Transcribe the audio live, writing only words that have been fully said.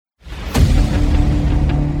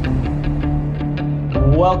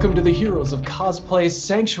Welcome to the Heroes of Cosplay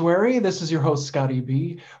Sanctuary. This is your host, Scotty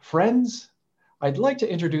B. Friends, I'd like to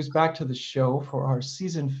introduce back to the show for our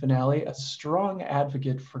season finale, a strong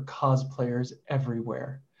advocate for cosplayers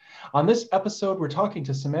everywhere. On this episode, we're talking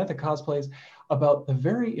to Samantha Cosplays about the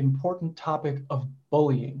very important topic of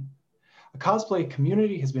bullying. The cosplay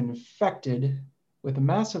community has been infected with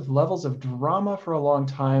massive levels of drama for a long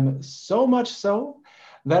time, so much so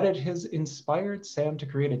that it has inspired Sam to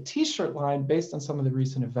create a t-shirt line based on some of the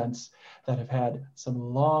recent events that have had some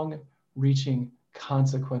long-reaching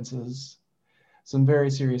consequences. Some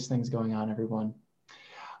very serious things going on, everyone.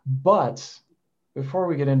 But before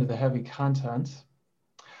we get into the heavy content,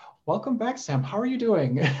 welcome back, Sam. How are you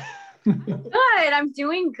doing? Good. I'm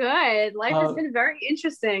doing good. Life has been very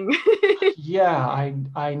interesting. Yeah,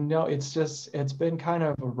 I know. It's been kind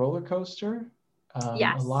of a roller coaster.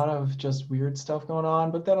 Yes. A lot of just weird stuff going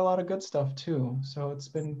on, but then a lot of good stuff too. So it's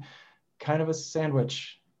been kind of a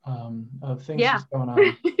sandwich of things just going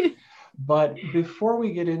on. But before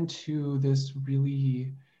we get into this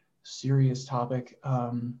really serious topic,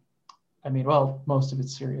 well, most of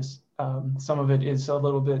it's serious. Some of it is a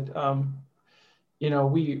little bit,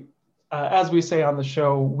 as we say on the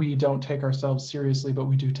show, we don't take ourselves seriously, but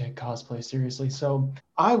we do take cosplay seriously. So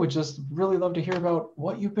I would just really love to hear about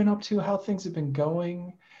what you've been up to, how things have been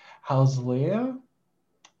going. How's Leia?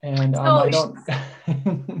 And I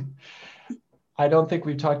don't think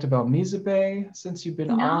we've talked about Mizube since you've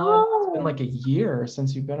been on. It's been like a year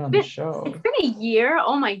since you've been on the show. It's been a year.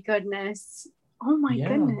 Oh my goodness.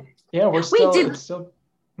 Goodness. Yeah, we're still.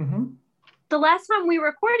 The last time we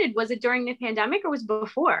recorded, was it during the pandemic or was it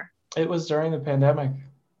before? It was during the pandemic.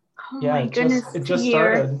 Oh my goodness. It just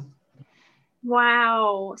started.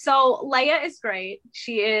 Wow. So Leia is great.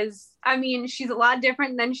 She's a lot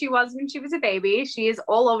different than she was when she was a baby. She is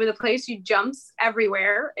all over the place. She jumps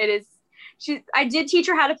everywhere. I did teach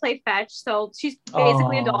her how to play fetch, so she's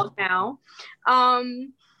basically a dog now.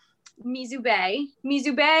 Mizube,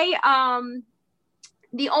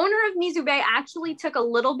 the owner of Mizube actually took a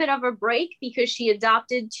little bit of a break because she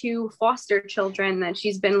adopted 2 foster children that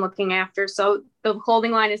she's been looking after. So the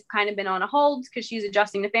clothing line has kind of been on a hold because she's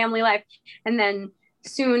adjusting to family life. And then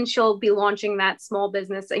soon she'll be launching that small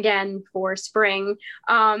business again for spring.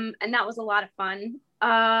 And that was a lot of fun.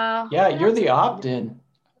 You're the opt-in.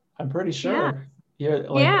 I'm pretty sure.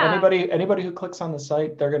 Anybody who clicks on the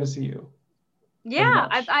site, they're going to see you. Yeah,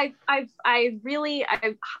 I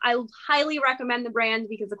highly recommend the brand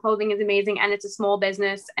because the clothing is amazing and it's a small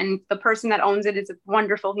business and the person that owns it is a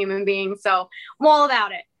wonderful human being. So I'm all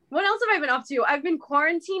about it. What else have I been up to? I've been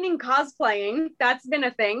quarantining cosplaying. That's been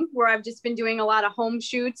a thing where I've just been doing a lot of home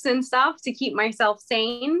shoots and stuff to keep myself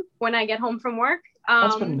sane when I get home from work.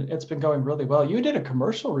 It's been going really well. You did a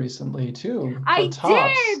commercial recently too. I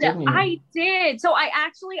did. So I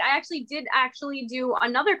actually did do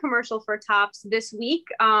another commercial for Topps this week,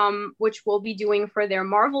 which we'll be doing for their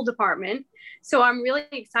Marvel department. So I'm really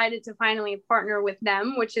excited to finally partner with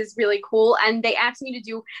them, which is really cool. And they asked me to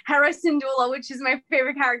do Hera Syndulla, which is my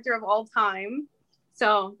favorite character of all time.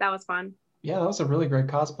 So that was fun. Yeah, that was a really great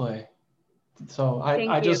cosplay. So I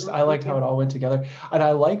liked how it all went together, and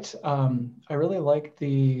I really liked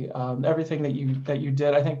the everything that you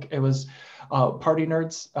did. I think it was Party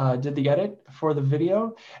Nerds did the edit for the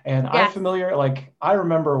video, and yes. I'm familiar. Like I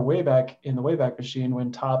remember way back in the Wayback Machine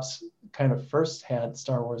when Topps kind of first had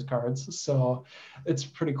Star Wars cards. So it's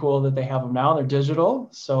pretty cool that they have them now. They're digital.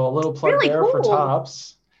 So a little plug for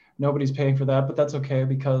Topps. Nobody's paying for that, but that's okay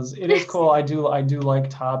because it is cool. I do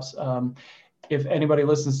like Topps. If anybody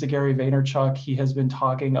listens to Gary Vaynerchuk, he has been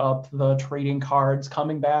talking up the trading cards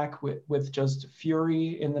coming back with just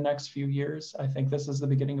fury in the next few years. I think this is the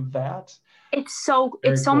beginning of that. It's so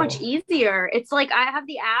much easier. It's like I have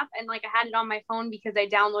the app and like I had it on my phone because I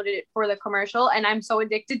downloaded it for the commercial and I'm so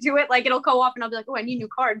addicted to it. Like it'll go off and I'll be like, oh, I need new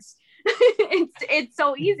cards. It's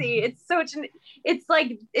so easy. It's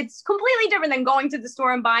completely different than going to the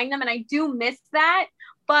store and buying them. And I do miss that.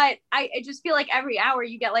 But I just feel like every hour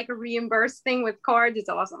you get like a reimbursed thing with cards. It's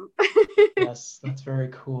awesome. Yes, that's very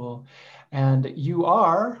cool. And you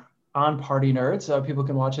are on Party Nerds. People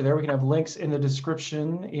can watch it there. We can have links in the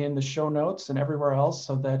description, in the show notes, and everywhere else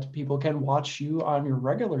so that people can watch you on your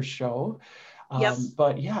regular show. Yep.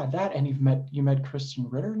 But yeah, that, and you met Kristen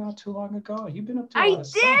Ritter not too long ago. You've been up to I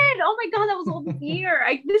did. Oh my God, that was all this year.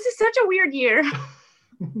 This is such a weird year.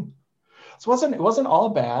 So it wasn't all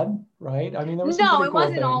bad, right? I mean, there was it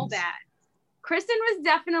wasn't all bad. Kristen was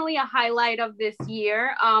definitely a highlight of this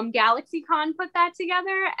year. GalaxyCon put that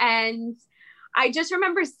together, and I just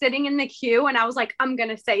remember sitting in the queue and I was like, I'm going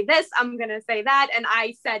to say this, I'm going to say that. And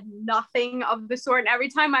I said nothing of the sort. And every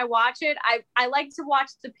time I watch it, I like to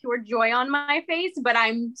watch the pure joy on my face, but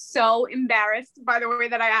I'm so embarrassed by the way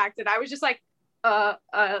that I acted. I was just like,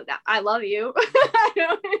 I love you.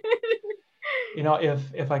 You know,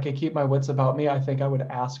 if I could keep my wits about me, I think I would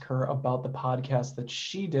ask her about the podcast that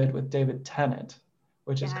she did with David Tennant,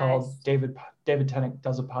 which is called David Tennant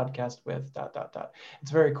Does a Podcast with ...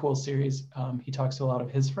 It's a very cool series. He talks to a lot of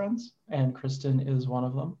his friends, and Kristen is one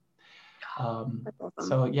of them. Awesome.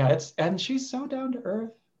 So yeah, and she's so down to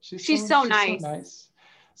earth. She's so nice.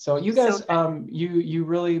 So you guys, you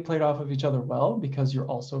really played off of each other well, because you're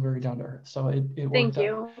also very down to earth. So it worked. Thank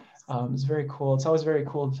you. It's very cool. It's always very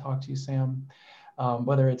cool to talk to you, Sam.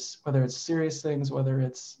 Whether it's serious things, whether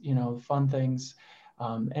it's, you know, fun things,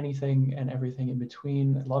 anything and everything in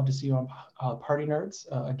between. I'd love to see you on Party Nerds.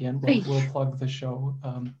 Again, we'll plug the show.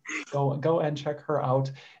 Go and check her out.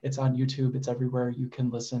 It's on YouTube. It's everywhere you can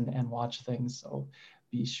listen and watch things. So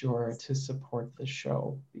be sure to support the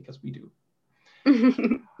show, because we do.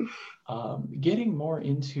 Getting more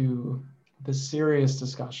into the serious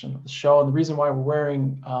discussion of the show, and the reason why we're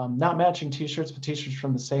wearing not matching t-shirts, but t-shirts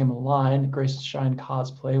from the same line, Grace and Shine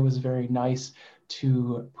Cosplay, was very nice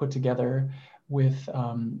to put together with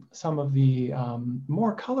some of the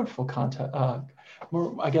more colorful content,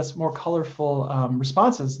 more colorful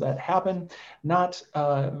responses that happened not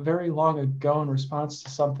very long ago in response to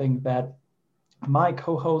something that my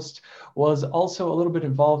co-host was also a little bit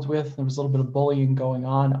involved with. There was a little bit of bullying going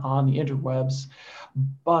on the interwebs,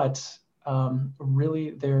 but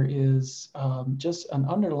really there is just an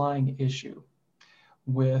underlying issue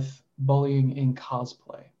with bullying in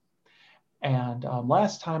cosplay. And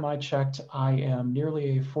last time I checked, I am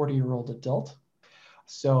nearly a 40-year-old adult.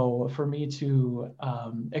 So for me to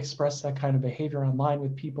express that kind of behavior online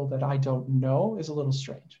with people that I don't know is a little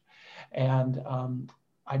strange. And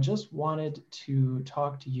I just wanted to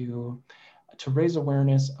talk to you to raise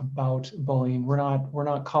awareness about bullying. We're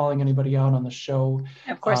not calling anybody out on the show.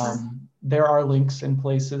 Of course. There are links in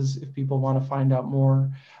places if people want to find out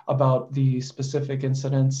more about the specific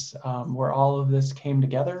incidents where all of this came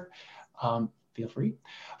together. Feel free.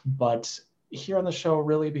 But here on the show,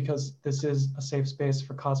 really, because this is a safe space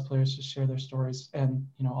for cosplayers to share their stories and,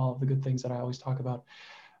 you know, all of the good things that I always talk about.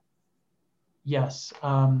 Yes,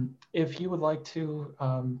 if you would like to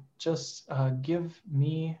just give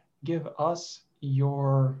us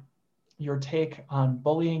your take on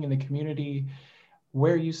bullying in the community,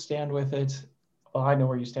 where you stand with it. Well, I know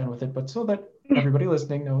where you stand with it, but so that everybody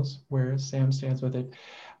listening knows where Sam stands with it.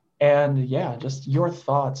 And yeah, just your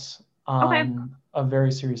thoughts on a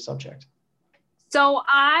very serious subject. So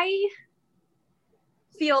I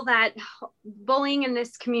feel that bullying in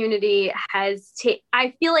this community I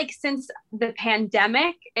feel like since the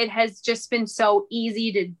pandemic, it has just been so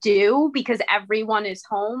easy to do because everyone is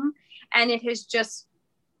home, and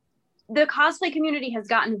the cosplay community has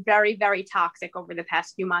gotten very, very toxic over the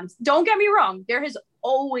past few months. Don't get me wrong. There has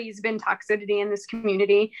always been toxicity in this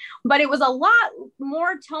community, but it was a lot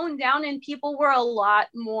more toned down and people were a lot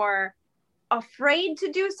more afraid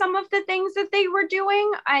to do some of the things that they were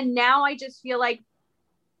doing. And now I just feel like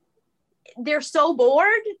they're so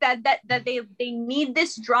bored that they need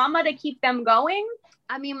this drama to keep them going.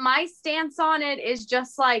 I mean, my stance on it is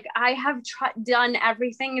just like, I have done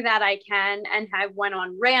everything that I can and have went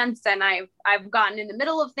on rants, and I've gotten in the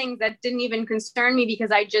middle of things that didn't even concern me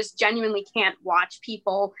because I just genuinely can't watch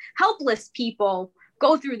helpless people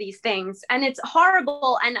go through these things. And it's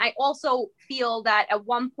horrible. And I also feel that at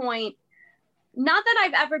one point, not that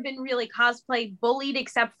I've ever been really cosplay bullied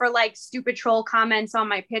except for like stupid troll comments on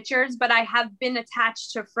my pictures, but I have been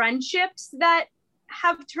attached to friendships that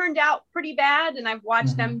have turned out pretty bad, and I've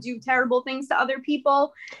watched them do terrible things to other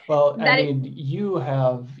people. Well,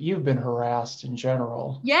 you've been harassed in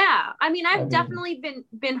general. Yeah, I mean, I've definitely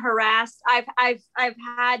been harassed. I've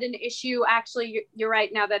had an issue. Actually, you're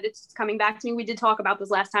right. Now that it's coming back to me, we did talk about this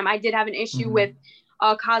last time. I did have an issue with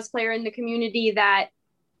a cosplayer in the community that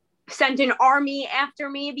sent an army after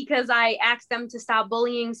me because I asked them to stop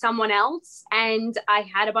bullying someone else. And I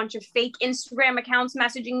had a bunch of fake Instagram accounts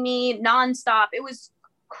messaging me nonstop. It was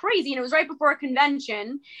crazy. And it was right before a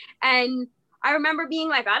convention. And I remember being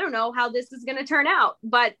like, I don't know how this is going to turn out.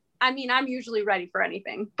 But I mean, I'm usually ready for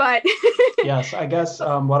anything. But yes, I guess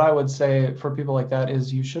what I would say for people like that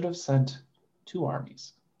is you should have sent 2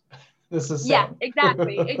 armies. This is Sam.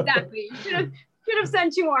 Exactly. You should have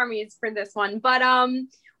sent 2 armies for this one. But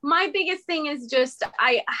my biggest thing is just,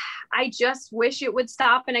 I just wish it would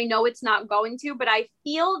stop, and I know it's not going to, but I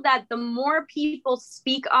feel that the more people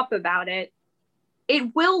speak up about it,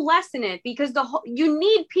 it will lessen it, because you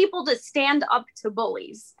need people to stand up to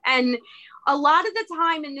bullies. And a lot of the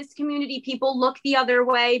time in this community, people look the other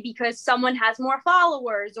way because someone has more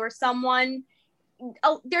followers, or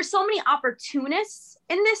there's so many opportunists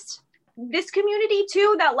in this community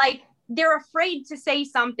too, that like they're afraid to say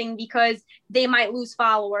something because they might lose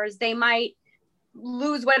followers, they might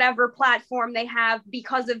lose whatever platform they have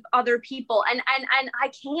because of other people. And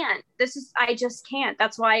I just can't.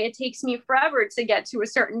 That's why it takes me forever to get to a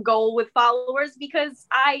certain goal with followers, because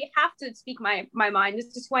I have to speak my mind.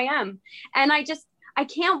 This is who I am. And I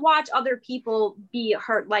can't watch other people be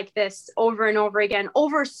hurt like this over and over again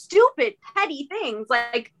over stupid, petty things.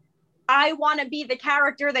 Like, I want to be the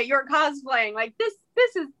character that you're cosplaying. Like,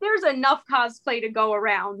 there's enough cosplay to go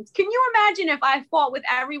around. Can you imagine if I fought with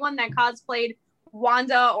everyone that cosplayed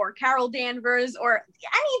Wanda or Carol Danvers or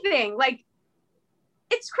anything? Like,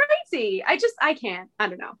 it's crazy. I can't. I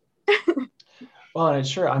don't know. Well, and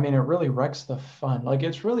I mean, it really wrecks the fun. Like,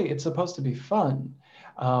 it's supposed to be fun.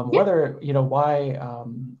 Whether,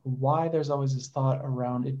 why there's always this thought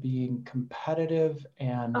around it being competitive,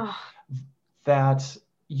 and that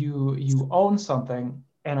you own something.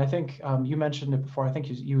 And I think you mentioned it before. I think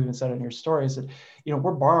you even said it in your stories that,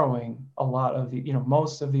 we're borrowing a lot of the,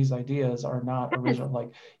 most of these ideas are not original.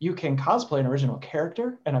 Like, you can cosplay an original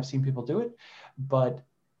character, and I've seen people do it, but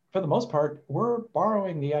for the most part, we're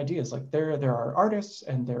borrowing the ideas. Like, there are artists,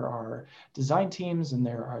 and there are design teams, and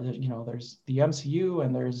there's the MCU,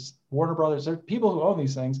 and there's Warner Brothers. There's people who own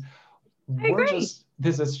these things.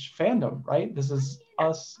 This is fandom, right? This is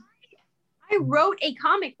us. I wrote a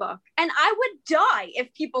comic book, and I would die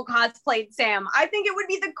if people cosplayed Sam. I think it would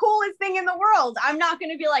be the coolest thing in the world. I'm not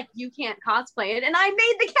going to be like, you can't cosplay it, and I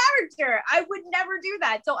made the character. I would never do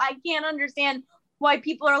that. So I can't understand why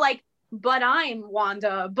people are like, but I'm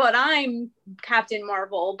Wanda, but I'm Captain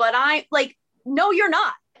Marvel, but I'm like, no, you're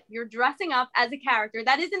not. You're dressing up as a character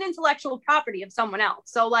that is an intellectual property of someone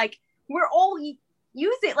else. So like, we're all use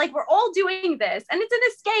it. Like, we're all doing this, and it's an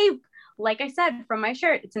escape. Like I said, from my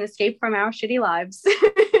shirt, it's an escape from our shitty lives.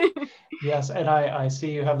 Yes, and I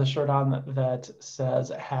see you have the shirt on that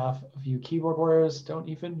says half of you keyboard warriors don't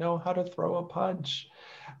even know how to throw a punch,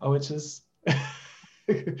 which is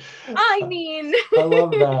I mean, I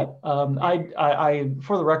love that. I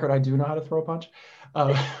for the record, I do know how to throw a punch,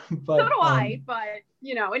 but so do I. But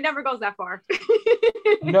it never goes that far.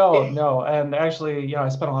 No, and actually, I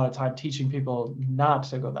spent a lot of time teaching people not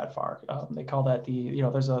to go that far. They call that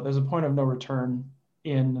there's a point of no return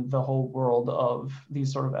in the whole world of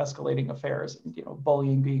these sort of escalating affairs.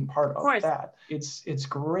 Bullying being part of that. It's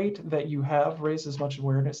great that you have raised as much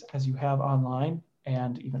awareness as you have online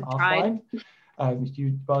and even offline. You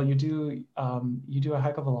do a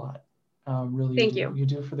heck of a lot. Really, thank you. You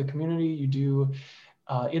do for the community. You do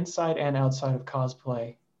inside and outside of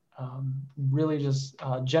cosplay. Really just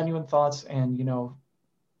genuine thoughts, and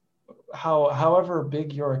however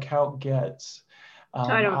big your account gets,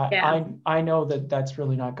 I know that that's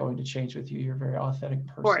really not going to change with you. You're a very authentic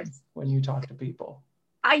person when you talk to people.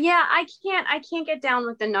 I can't get down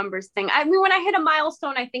with the numbers thing. I mean, when I hit a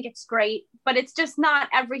milestone, I think it's great, but it's just not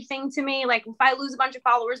everything to me. Like, if I lose a bunch of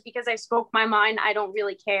followers because I spoke my mind, I don't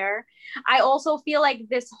really care. I also feel like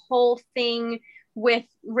this whole thing with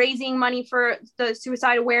raising money for the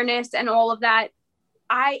suicide awareness and all of that,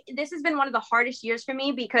 this has been one of the hardest years for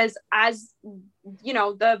me, because as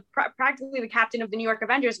practically the captain of the New York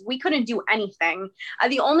Avengers, we couldn't do anything.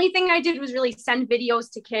 The only thing I did was really send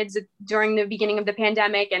videos to kids during the beginning of the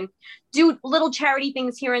pandemic and do little charity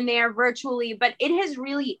things here and there virtually, but it has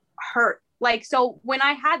really hurt. Like, so when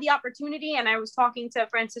I had the opportunity and I was talking to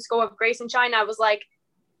Francisco of Grace and Shine, I was like,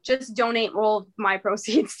 just donate all of my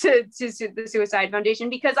proceeds to the Suicide Foundation,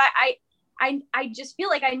 because I just feel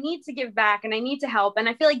like I need to give back and I need to help. And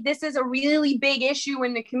I feel like this is a really big issue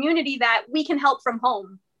in the community that we can help from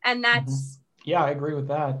home. And that's... Yeah, I agree with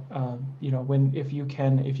that. If you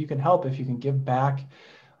can help, if you can give back,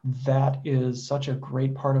 that is such a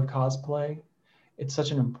great part of cosplay. It's such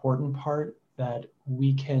an important part that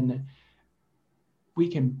we can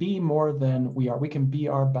be more than we are. We can be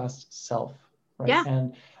our best self, right? Yeah.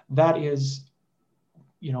 And that is,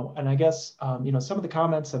 and I guess, some of the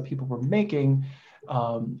comments that people were making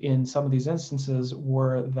in some of these instances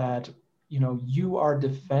were that, you are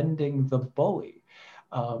defending the bully.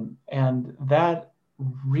 And that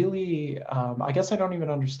really, I guess I don't even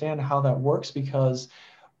understand how that works, because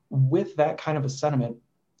with that kind of a sentiment,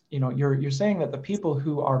 you're saying that the people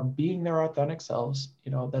who are being their authentic selves,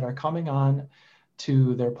 that are coming on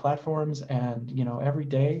to their platforms and, every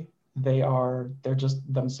day they're just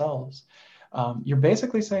themselves. You're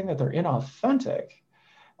basically saying that they're inauthentic.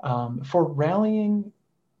 for rallying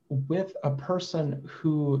with a person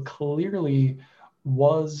who clearly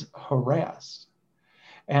was harassed.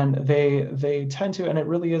 And they tend to, and it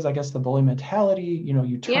really is, I guess, the bully mentality.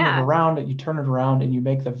 You turn it around, and you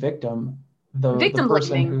make the victim the person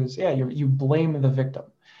blaming. who's, you blame the victim.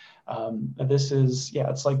 This is,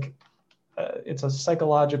 it's like, it's a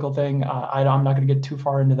psychological thing. I'm not going to get too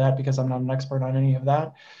far into that because I'm not an expert on any of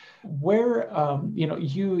that. Where,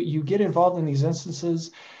 you get involved in these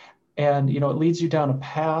instances, and, it leads you down a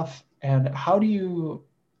path. And how do you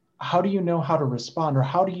know how to respond, or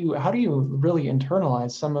how do you really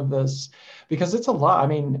internalize some of this? Because it's a lot. I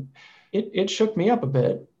mean, it shook me up a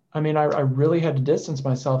bit. I mean, I really had to distance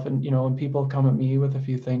myself, and, when people come at me with a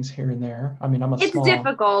few things here and there. I mean, It's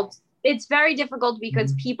difficult. It's very difficult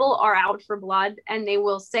because people are out for blood, and they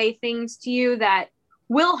will say things to you that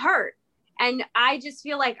will hurt. And I just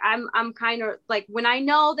feel like I'm kind of like, when I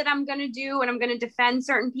know that I'm going to do and I'm going to defend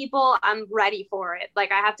certain people, I'm ready for it.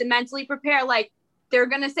 Like, I have to mentally prepare, like, they're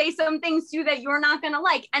going to say some things to you that you're not going to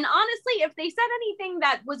like. And honestly, if they said anything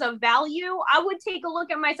that was of value, I would take a look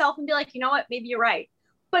at myself and be like, you know what, maybe you're right.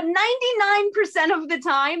 But 99% of the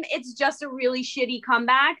time, it's just a really shitty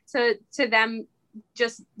comeback to them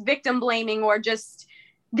just victim blaming, or just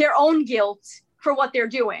their own guilt for what they're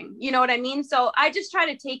doing. You know what I mean? So I just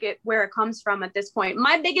try to take it where it comes from at this point.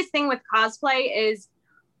 My biggest thing with cosplay is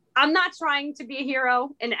I'm not trying to be a hero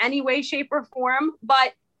in any way, shape, or form,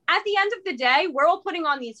 but at the end of the day, we're all putting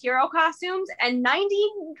on these hero costumes, and I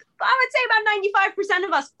would say about 95%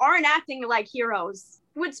 of us aren't acting like heroes.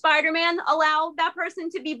 Would Spider-Man allow that person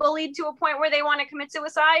to be bullied to a point where they want to commit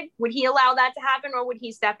suicide? Would he allow that to happen, or would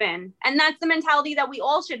he step in? And that's the mentality that we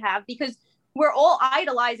all should have, because we're all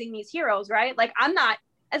idolizing these heroes, right? Like, I'm not,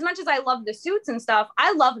 as much as I love the suits and stuff,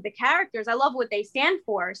 I love the characters. I love what they stand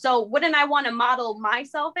for. So wouldn't I want to model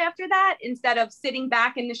myself after that instead of sitting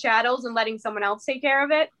back in the shadows and letting someone else take care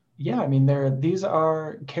of it? Yeah, I mean, these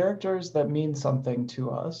are characters that mean something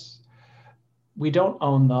to us. We don't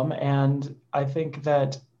own them. And I think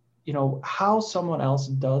that, how someone else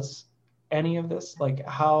does any of this, like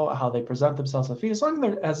how they present themselves on the feed, as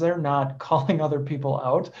long as they're not calling other people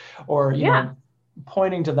out, or,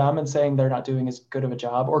 pointing to them and saying they're not doing as good of a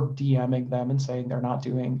job, or DMing them and saying they're not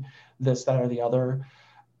doing this, that, or the other.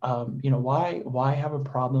 Why have a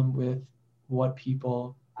problem with what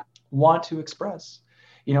people want to express?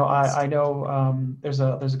 I know there's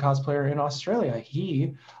a cosplayer in Australia.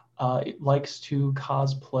 He likes to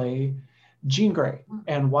cosplay Jean Grey.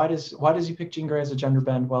 And why does he pick Jean Grey as a gender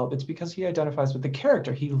bend? Well, it's because he identifies with the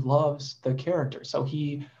character. He loves the character, so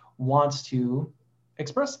he wants to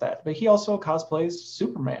express that. But he also cosplays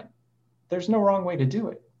Superman. There's no wrong way to do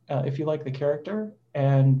it. If you like the character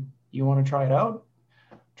and you want to try it out,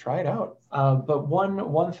 try it out. But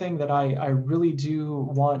one thing that I really do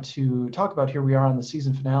want to talk about, here we are on the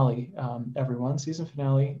season finale, everyone, season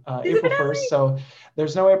finale, April 1st. So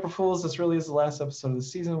there's no April Fools. This really is the last episode of the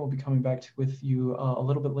season. We'll be coming back with you a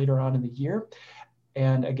little bit later on in the year.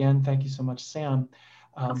 And again, thank you so much, Sam.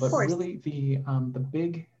 But really the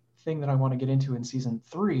big thing that I want to get into in season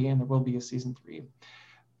 3, and there will be a season 3,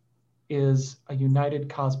 is a united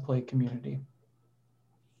cosplay community.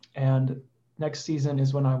 And next season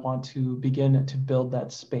is when I want to begin to build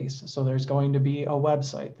that space. So there's going to be a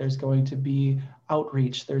website, there's going to be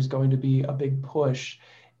outreach, there's going to be a big push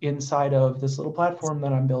inside of this little platform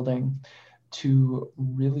that I'm building to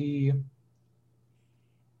really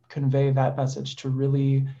convey that message, to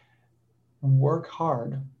really work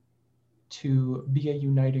hard to be a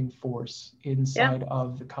uniting force inside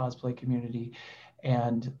of the cosplay community,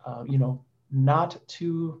 and not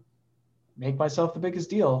to make myself the biggest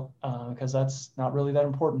deal, because that's not really that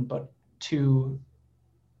important, but to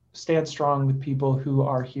stand strong with people who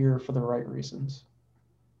are here for the right reasons.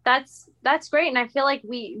 That's great. And I feel like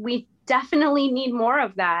we definitely need more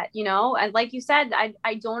of that, and like you said,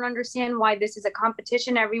 I don't understand why this is a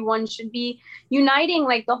competition. Everyone should be uniting.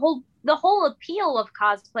 Like, the whole appeal of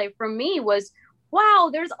cosplay for me was, wow,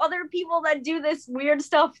 there's other people that do this weird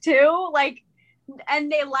stuff too, like,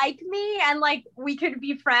 and they like me, and like, we could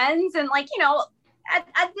be friends. And like,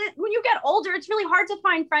 when you get older, it's really hard to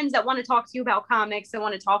find friends that want to talk to you about comics and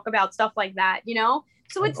want to talk about stuff like that,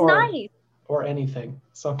 so it's nice. Or anything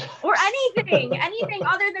sometimes. Or anything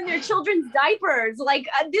other than their children's diapers. Like,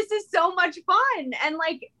 this is so much fun. And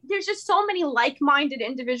like, there's just so many like-minded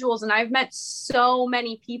individuals, and I've met so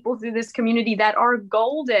many people through this community that are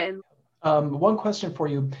golden. One question for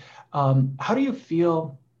you. How do you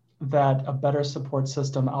feel that a better support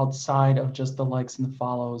system outside of just the likes and the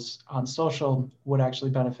follows on social would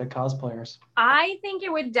actually benefit cosplayers? I think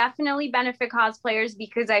it would definitely benefit cosplayers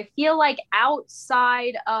because I feel like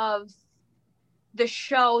outside of the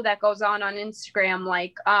show that goes on Instagram,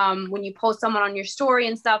 like when you post someone on your story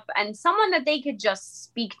and stuff, and someone that they could just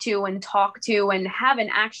speak to and talk to and have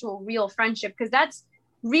an actual real friendship, because that's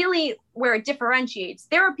really where it differentiates.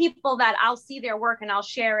 There are people that I'll see their work and I'll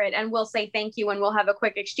share it and we'll say thank you and we'll have a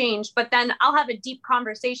quick exchange, but then I'll have a deep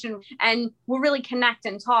conversation and we'll really connect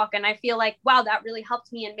and talk. And I feel like, wow, that really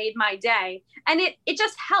helped me and made my day. And it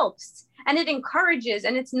just helps and it encourages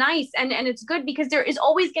and it's nice and it's good because there is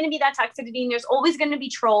always going to be that toxicity and there's always going to be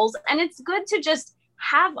trolls. And it's good to just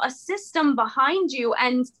have a system behind you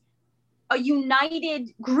and a united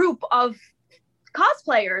group of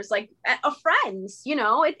cosplayers, like friends, you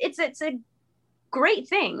know, it's a great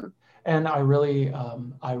thing. And I really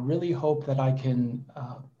hope that I can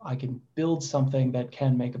build something that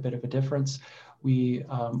can make a bit of a difference. We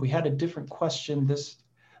had a different question this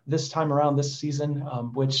time around this season,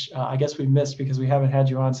 which I guess we missed because we haven't had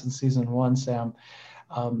you on since season 1, Sam.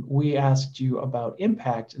 We asked you about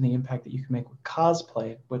impact and the impact that you can make with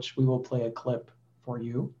cosplay, which we will play a clip for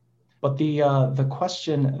you. But the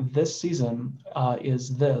question this season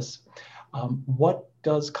is this: what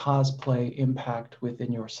does cosplay impact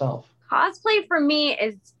within yourself? Cosplay for me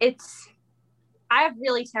I have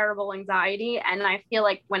really terrible anxiety, and I feel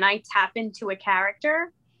like when I tap into a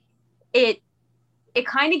character, it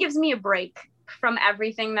kind of gives me a break from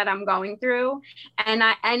everything that I'm going through.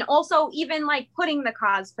 And also even like putting the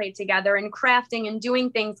cosplay together and crafting and doing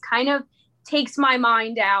things kind of takes my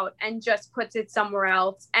mind out and just puts it somewhere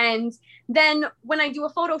else. And then when I do a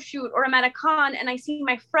photo shoot or I'm at a con and I see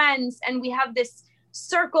my friends and we have this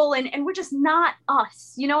circle and we're just not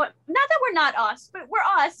us, you know, not that we're not us, but we're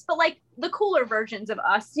us, but like the cooler versions of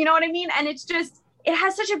us, you know what I mean? And it's just, it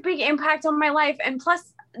has such a big impact on my life. And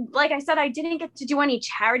plus, like I said, I didn't get to do any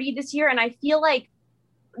charity this year. And I feel like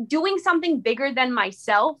doing something bigger than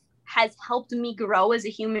myself has helped me grow as a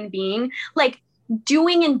human being. Like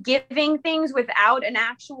doing and giving things without an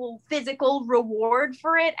actual physical reward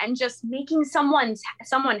for it and just making someone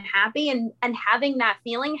happy and having that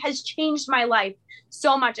feeling has changed my life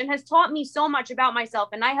so much and has taught me so much about myself.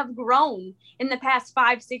 And I have grown in the past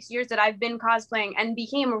 5-6 years that I've been cosplaying and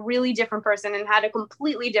became a really different person and had a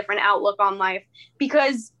completely different outlook on life,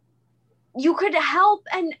 because you could help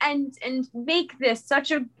and make this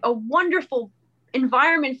such a wonderful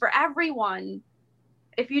environment for everyone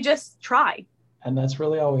if you just try. And that's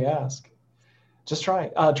really all we ask. Just try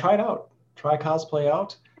it out. Try cosplay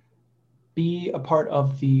out. Be a part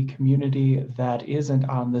of the community that isn't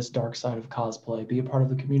on this dark side of cosplay. Be a part of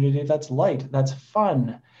the community that's light, that's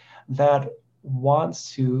fun, that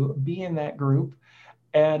wants to be in that group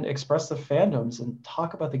and express the fandoms and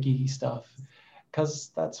talk about the geeky stuff, because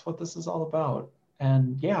that's what this is all about.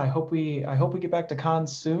 And yeah, I hope we get back to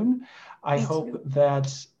cons soon. I hope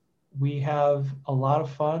that we have a lot of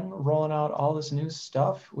fun rolling out all this new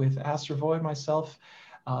stuff with Astrovoid, myself,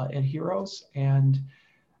 and Heroes. And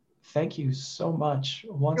thank you so much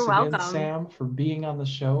once again, Sam, for being on the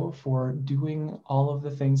show, for doing all of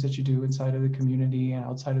the things that you do inside of the community and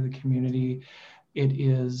outside of the community. It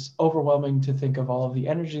is overwhelming to think of all of the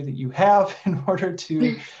energy that you have in order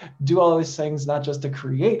to do all these things, not just to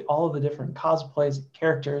create all of the different cosplays and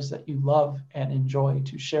characters that you love and enjoy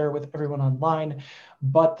to share with everyone online,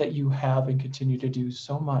 but that you have and continue to do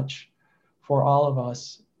so much for all of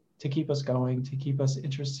us to keep us going, to keep us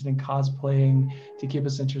interested in cosplaying, to keep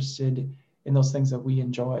us interested in those things that we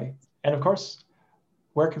enjoy. And of course,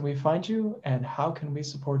 where can we find you and how can we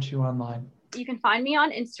support you online? You can find me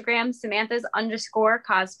on Instagram,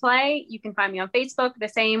 Samantha's_cosplay. You can find me on Facebook the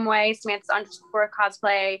same way,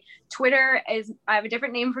 Samantha's_cosplay. Twitter I have a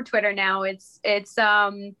different name for Twitter now. It's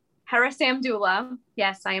Hera Samdula.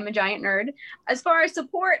 Yes, I am a giant nerd. As far as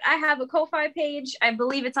support, I have a Ko-Fi page. I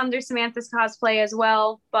believe it's under Samantha's Cosplay as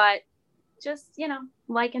well, but just,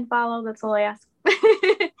 like and follow. That's all I ask.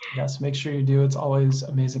 Yes, make sure you do. It's always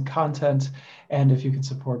amazing content. And if you can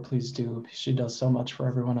support, please do. She does so much for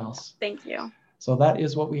everyone else. Thank you. So that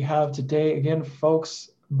is what we have today. Again,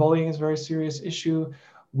 folks, bullying is a very serious issue.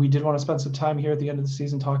 We did want to spend some time here at the end of the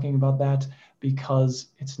season talking about that because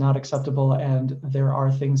it's not acceptable and there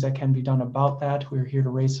are things that can be done about that. We're here to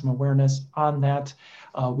raise some awareness on that.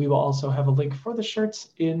 We will also have a link for the shirts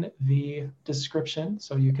in the description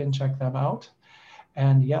so you can check them out.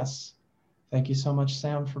 And yes, thank you so much,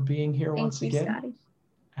 Sam, for being here once again. Scotty.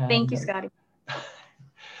 Thank you, Scotty.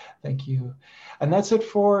 Thank you. And that's it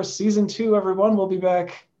for season 2, everyone. We'll be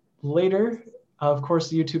back later Of course,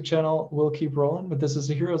 the YouTube channel will keep rolling, but this is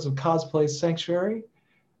the Heroes of Cosplay Sanctuary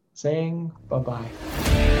saying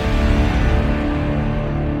bye-bye.